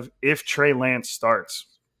have if Trey Lance starts,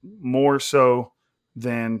 more so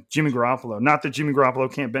than Jimmy Garoppolo. Not that Jimmy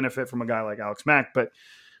Garoppolo can't benefit from a guy like Alex Mack, but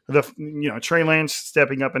Trey Lance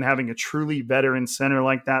stepping up and having a truly veteran center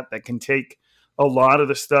like that can take a lot of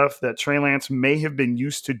the stuff that Trey Lance may have been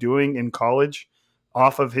used to doing in college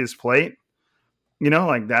off of his plate.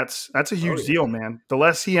 That's a huge deal, man. The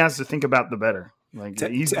less he has to think about, the better.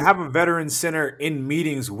 To have a veteran center in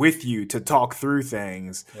meetings with you to talk through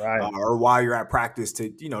things, right. Or while you're at practice to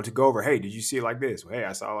go over, hey, did you see it like this? Hey,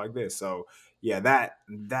 I saw it like this. So yeah,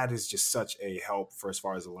 that is just such a help for as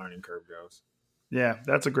far as the learning curve goes. Yeah,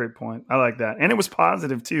 that's a great point. I like that. And it was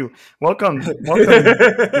positive too. Welcome.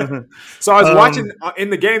 So I was watching in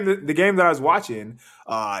the game that I was watching,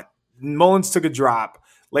 Mullins took a drop.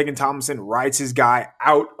 Laken Tomlinson rides his guy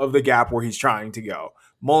out of the gap where he's trying to go.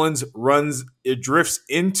 Mullins drifts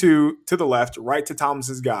to the left, right to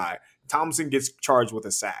Tomlinson's guy. Tomlinson gets charged with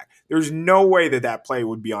a sack. There's no way that play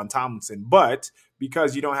would be on Tomlinson, but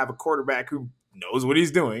because you don't have a quarterback who knows what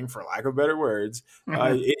he's doing, for lack of better words,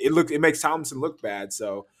 it makes Tomlinson look bad.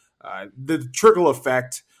 So the trickle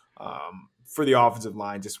effect for the offensive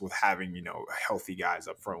line, just with having healthy guys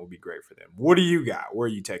up front, will be great for them. What do you got? Where are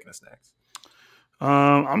you taking us next?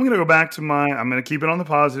 I'm going to go back to I'm going to keep it on the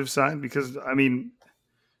positive side because,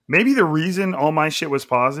 maybe the reason all my shit was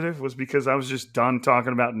positive was because I was just done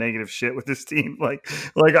talking about negative shit with this team. Like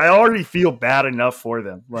I already feel bad enough for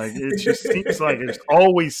them. Like it just seems like there's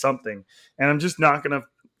always something, and I'm just not going to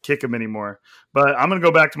kick them anymore. But I'm going to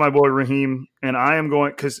go back to my boy Raheem, and I am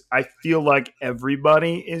going because I feel like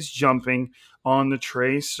everybody is jumping on the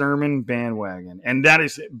Trey Sermon bandwagon, and that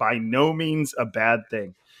is by no means a bad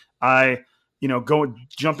thing.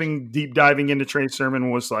 Deep diving into Trey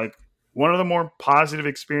Sermon was like one of the more positive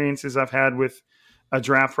experiences I've had with a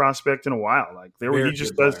draft prospect in a while. Like he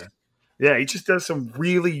just does some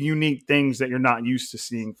really unique things that you're not used to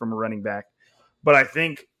seeing from a running back. But I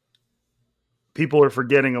think people are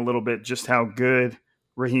forgetting a little bit just how good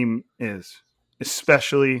Raheem is,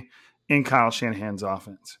 especially in Kyle Shanahan's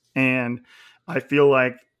offense. And I feel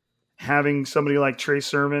like having somebody like Trey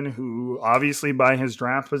Sermon, who obviously by his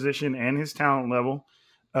draft position and his talent level,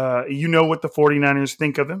 what the 49ers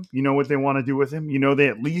think of him. You know what they want to do with him. They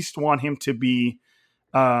at least want him to be,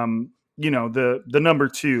 the number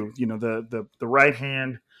two, the right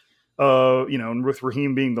hand, and with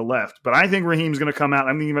Raheem being the left. But I think Raheem's going to come out.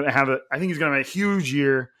 I think he's going to have a huge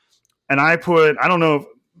year. And I don't know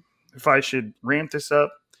if I should ramp this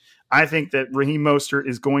up. I think that Raheem Mostert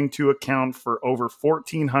is going to account for over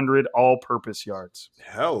 1,400 all-purpose yards.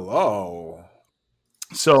 Hello.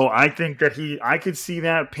 So I think that I could see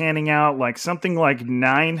that panning out like something like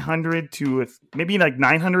 900 to maybe like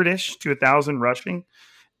 900-ish to 1,000 rushing,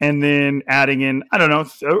 and then adding in, I don't know,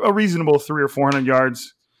 a reasonable 300 or 400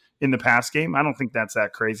 yards in the pass game. I don't think that's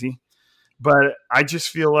that crazy. But I just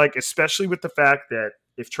feel like, especially with the fact that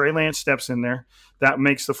if Trey Lance steps in there, that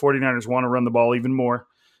makes the 49ers want to run the ball even more.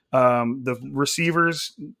 The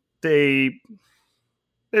receivers, they're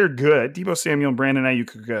good. Deebo Samuel and Brandon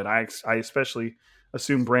Ayuk are good. I especially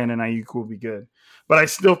assume Brandon Ayuk will be good. But I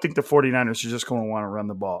still think the 49ers are just going to want to run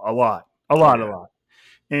the ball a lot.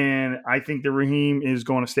 And I think that Raheem is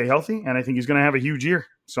going to stay healthy, and I think he's going to have a huge year.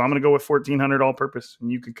 So I'm going to go with 1,400 all-purpose, and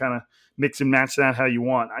you can kind of mix and match that how you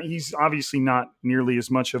want. He's obviously not nearly as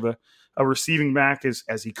much of a receiving back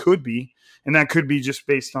as he could be, and that could be just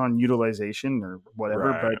based on utilization or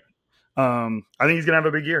whatever. Right. But I think he's going to have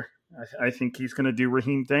a big year. I think he's going to do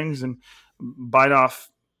Raheem things and bite off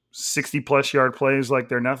 60-plus yard plays like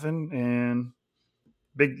they're nothing, and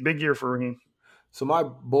big year for Raheem. So my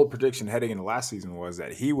bold prediction heading into last season was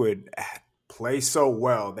that he would play so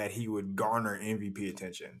well that he would garner MVP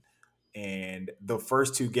attention. And the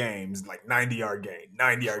first two games, like 90-yard game.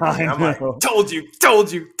 I'm like, told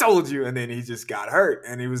you. And then he just got hurt,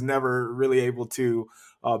 and he was never really able to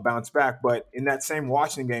bounce back. But in that same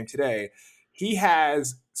Washington game today, he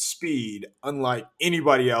has speed unlike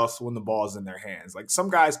anybody else when the ball's in their hands. Like, some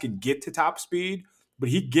guys can get to top speed, but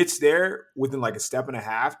he gets there within like a step and a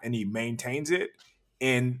half, and he maintains it.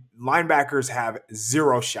 And linebackers have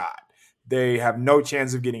zero shot. They have no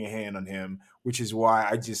chance of getting a hand on him, which is why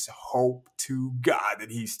I just hope to God that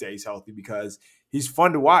he stays healthy, because he's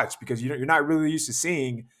fun to watch, because you're not really used to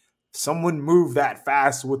seeing someone move that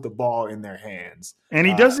fast with the ball in their hands. And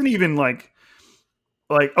he doesn't even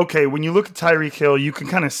like, okay, when you look at Tyreek Hill, you can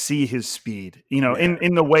kind of see his speed,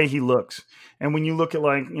 in the way he looks. And when you look at,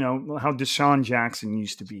 like, how Deshaun Jackson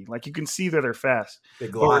used to be, like, you can see that they're fast. They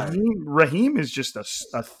But glide. Raheem is just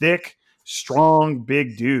a thick, strong,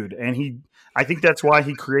 big dude. And I think that's why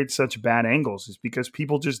he creates such bad angles, is because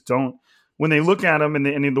people just don't, when they look at him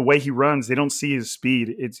and the way he runs, they don't see his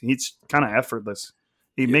speed. It's kind of effortless.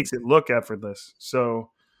 He makes it look effortless. So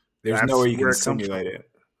There's no way you can simulate it.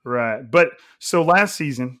 Right. But so last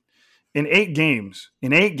season, in 8 games,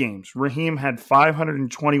 Raheem had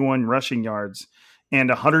 521 rushing yards and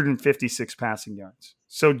 156 passing yards.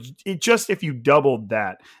 So if you doubled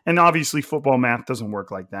that, and obviously football math doesn't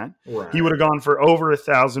work like that, Right. he would have gone for over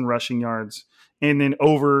 1,000 rushing yards and then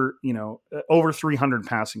over 300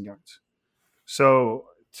 passing yards. So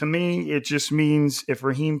to me, it just means if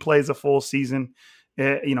Raheem plays a full season,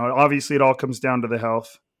 obviously it all comes down to the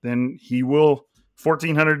health. Then he will.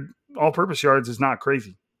 1,400 all-purpose yards is not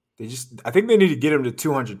crazy. I think they need to get him to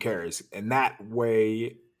 200 carries, and that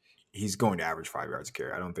way he's going to average 5 yards a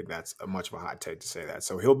carry. I don't think that's much of a hot take to say that.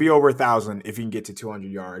 So he'll be over 1,000 if he can get to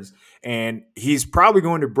 200 yards, and he's probably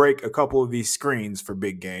going to break a couple of these screens for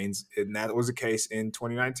big gains, and that was the case in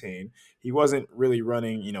 2019. He wasn't really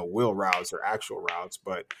running, wheel routes or actual routes,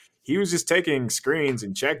 but he was just taking screens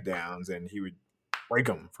and check downs, and he would break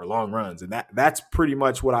them for long runs, and that's pretty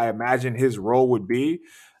much what I imagine his role would be.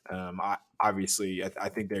 I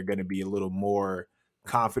think they're going to be a little more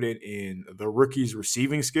confident in the rookie's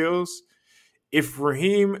receiving skills. If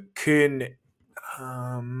Raheem can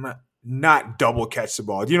not double catch the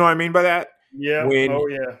ball, do you know what I mean by that? Yeah.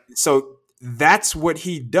 So that's what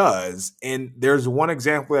he does, and there's one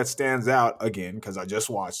example that stands out again because I just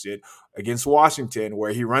watched it against Washington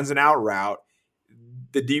where he runs an out route.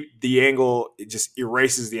 The angle, it just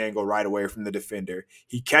erases the angle right away from the defender.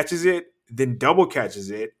 He catches it, then double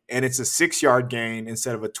catches it, and it's a 6-yard gain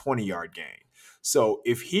instead of a 20-yard gain. So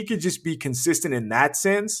if he could just be consistent in that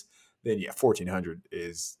sense, then 1,400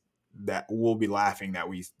 is that we'll be laughing that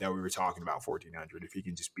we were talking about 1,400 if he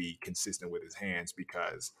can just be consistent with his hands,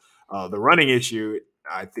 because the running issue,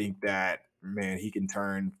 I think that, man, he can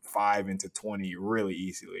turn 5 into 20 really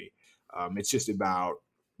easily. It's just about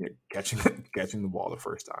catching the ball the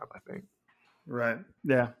first time, I think. Right.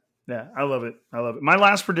 Yeah. I love it. My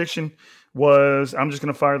last prediction was, I'm just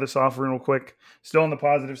going to fire this off real quick. Still on the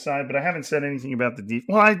positive side, but I haven't said anything about the defense.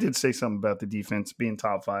 Well, I did say something about the defense being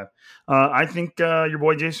top 5. I think your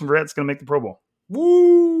boy Jason Verrett's going to make the Pro Bowl.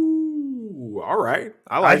 Woo! All right.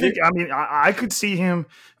 I could see him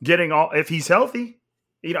getting if he's healthy.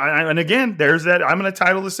 And again, there's that. I'm going to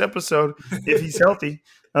title this episode if he's healthy.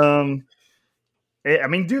 Dude,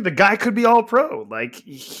 the guy could be all pro. Like,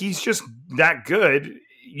 he's just that good.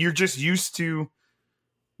 You're just used to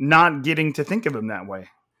not getting to think of him that way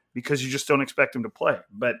because you just don't expect him to play.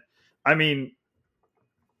 But how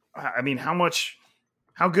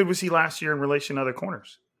good was he last year in relation to other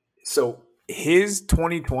corners? So his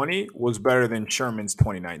 2020 was better than Sherman's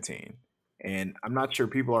 2019. And I'm not sure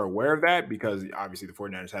people are aware of that because obviously the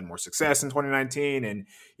 49ers had more success in 2019. And,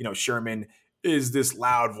 Sherman is this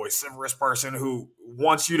loud, vociferous person who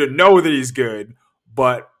wants you to know that he's good.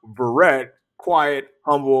 But Verrett, quiet,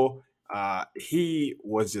 humble, he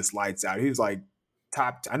was just lights out. He was like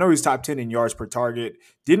I know he's top 10 in yards per target.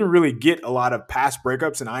 Didn't really get a lot of pass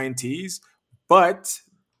breakups and INTs, but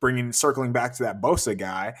circling back to that Bosa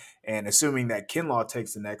guy and assuming that Kinlaw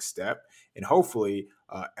takes the next step, and hopefully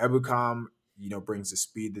Ebukam, brings the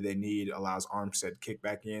speed that they need, allows Armstead kick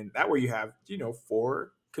back in. That way you have,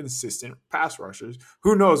 4 consistent pass rushers.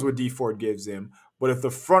 Who knows what D Ford gives them? But if the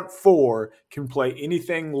front 4 can play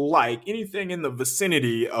anything in the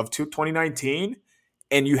vicinity of 2019,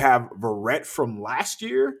 and you have Verrett from last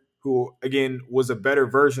year, who again was a better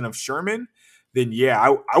version of Sherman, then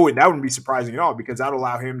that wouldn't be surprising at all because that would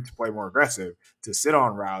allow him to play more aggressive, to sit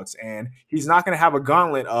on routes, and he's not going to have a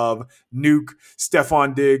gauntlet of Nuke,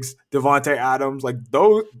 Stephon Diggs, Devontae Adams, like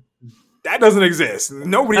those. That doesn't exist.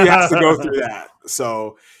 Nobody has to go through that.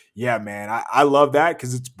 So, yeah, man, I love that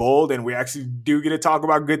because it's bold and we actually do get to talk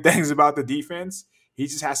about good things about the defense. He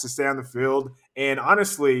just has to stay on the field. And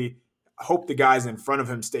honestly, I hope the guys in front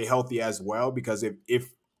of him stay healthy as well, because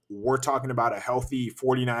if we're talking about a healthy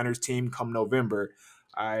 49ers team come November,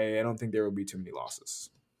 I don't think there will be too many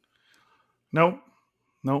losses. Nope.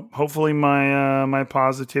 Hopefully my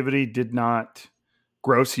positivity did not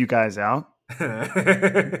gross you guys out.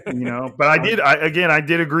 But I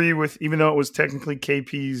did agree with, even though it was technically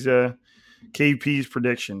KP's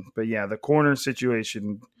prediction. But yeah, the corner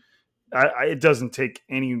situation, it doesn't take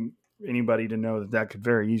anybody to know that could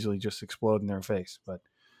very easily just explode in their face. But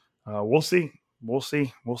we'll see. we'll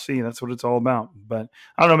see. We'll see. That's what it's all about. But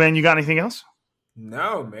I don't know, man. You got anything else?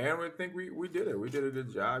 No, man. I think we did it. We did a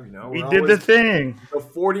good job. We did the thing. The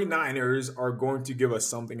 49ers are going to give us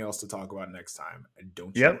something else to talk about next time.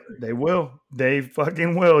 Don't you? Yep, they will. They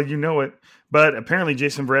fucking will. You know it. But apparently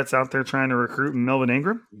Jason Verrett's out there trying to recruit Melvin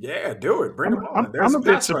Ingram. Yeah, do it. Bring him on. I'm a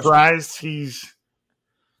bit surprised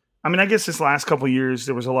I guess this last couple of years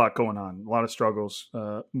there was a lot going on, a lot of struggles,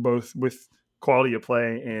 both with quality of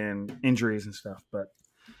play and injuries and stuff. But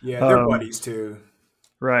yeah, they're buddies too.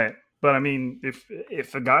 Right. But I mean,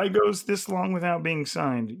 if a guy goes this long without being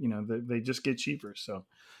signed, they just get cheaper. So,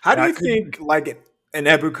 how do you think like an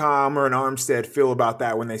Ebukam or an Armstead feel about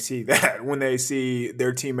that when they see that? When they see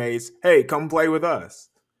their teammates, hey, come play with us?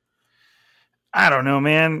 I don't know,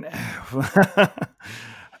 man.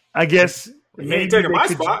 I guess maybe taking my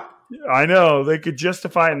spot. I know they could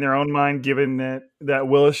justify it in their own mind, given that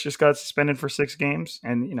Willis just got suspended for 6 games,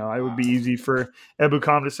 and it would be easy for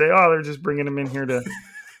Ebukam to say, "Oh, they're just bringing him in here to."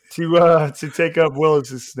 To take up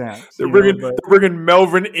Willis's snaps. They're bringing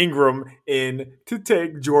Melvin Ingram in to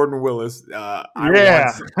take Jordan Willis. I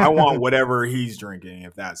want whatever he's drinking,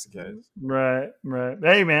 if that's the case. Right.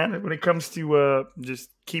 Hey, man, when it comes to just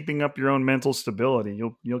keeping up your own mental stability,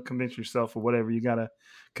 you'll convince yourself of whatever you got to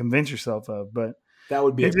convince yourself of. But that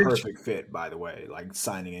would be a perfect fit, by the way, like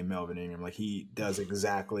signing a Melvin Ingram. Like, he does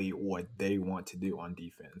exactly what they want to do on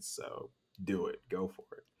defense. So do it. Go for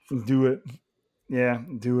it. Do it. Yeah,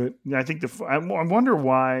 do it. I think I wonder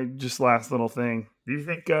why, just last little thing, do you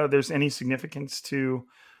think there's any significance to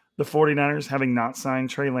the 49ers having not signed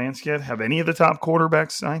Trey Lance yet? Have any of the top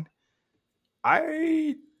quarterbacks signed?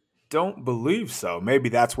 I don't believe so. Maybe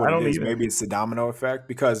that's what it is. Either. Maybe it's the domino effect,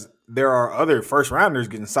 because there are other first-rounders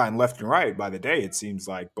getting signed left and right by the day, it seems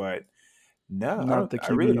like. But no,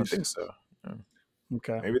 I really don't think so. Yeah.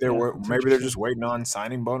 Okay. Maybe they're just waiting on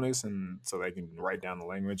signing bonus, and so they can write down the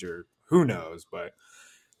language, or who knows? But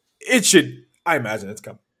it should. I imagine it's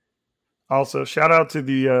coming. Also, shout out to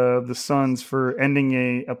the Suns for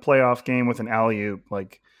ending a playoff game with an alley-oop.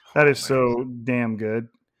 Like, that is so damn good.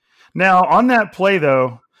 Now, on that play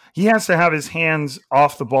though, he has to have his hands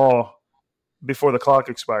off the ball before the clock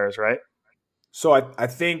expires, right? So I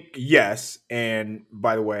think yes. And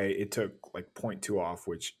by the way, it took like 0.2 off,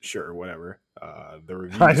 which sure, whatever. The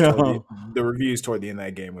reviews toward the end of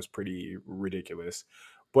that game was pretty ridiculous.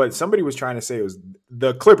 But somebody was trying to say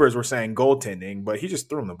the Clippers were saying goaltending, but he just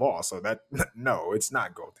threw him the ball. So no, it's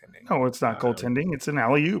not goaltending. No, it's not goaltending. It's an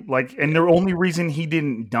alley-oop. And the only reason he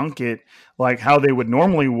didn't dunk it like how they would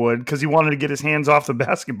normally would, because he wanted to get his hands off the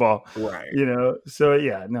basketball. Right. So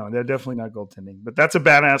yeah, no, they're definitely not goaltending. But that's a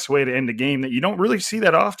badass way to end a game that you don't really see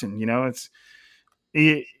that often.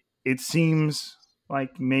 It seems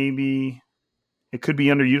like maybe it could be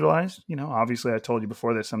underutilized. Obviously I told you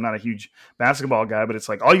before this, I'm not a huge basketball guy, but it's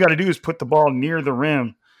like all you got to do is put the ball near the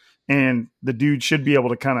rim and the dude should be able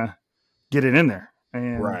to kind of get it in there.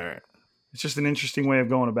 And right. It's just an interesting way of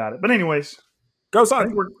going about it. But anyways, go Suns. I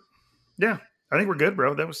think we're good,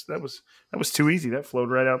 bro. That was too easy. That flowed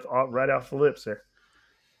right off the lips there.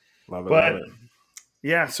 Love it.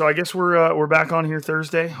 Yeah, so I guess we're back on here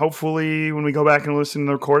Thursday. Hopefully, when we go back and listen to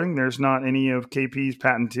the recording, there's not any of KP's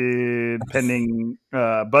patented pending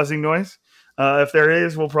buzzing noise. If there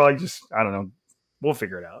is, we'll probably we'll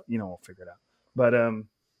figure it out. We'll figure it out. But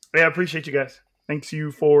I appreciate you guys. Thanks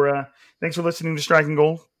for listening to Striking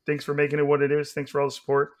Gold. Thanks for making it what it is. Thanks for all the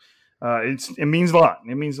support. It means a lot.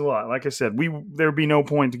 It means a lot. Like I said, there'd be no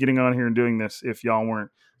point to getting on here and doing this if y'all weren't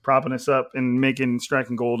propping us up and making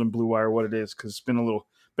Striking Gold and Blue Wire what it is, because it's been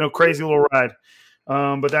a crazy little ride.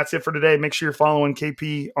 But that's it for today. Make sure you're following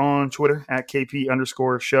KP on Twitter at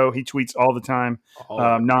KP_show. He tweets all the time,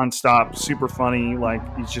 nonstop, super funny.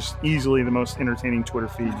 Like, he's just easily the most entertaining Twitter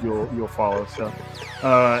feed you'll follow. So,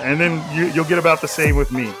 and then you'll get about the same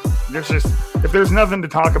with me. If there's nothing to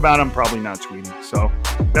talk about, I'm probably not tweeting. So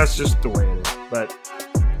that's just the way it is. But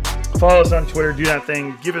follow us on Twitter. Do that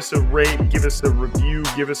thing. Give us a rate. Give us a review.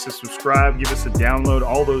 Give us a subscribe. Give us a download.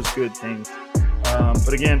 All those good things.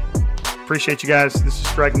 But again, appreciate you guys. This is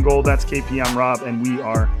Striking Gold. That's KP. I'm Rob, and we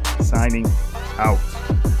are signing out.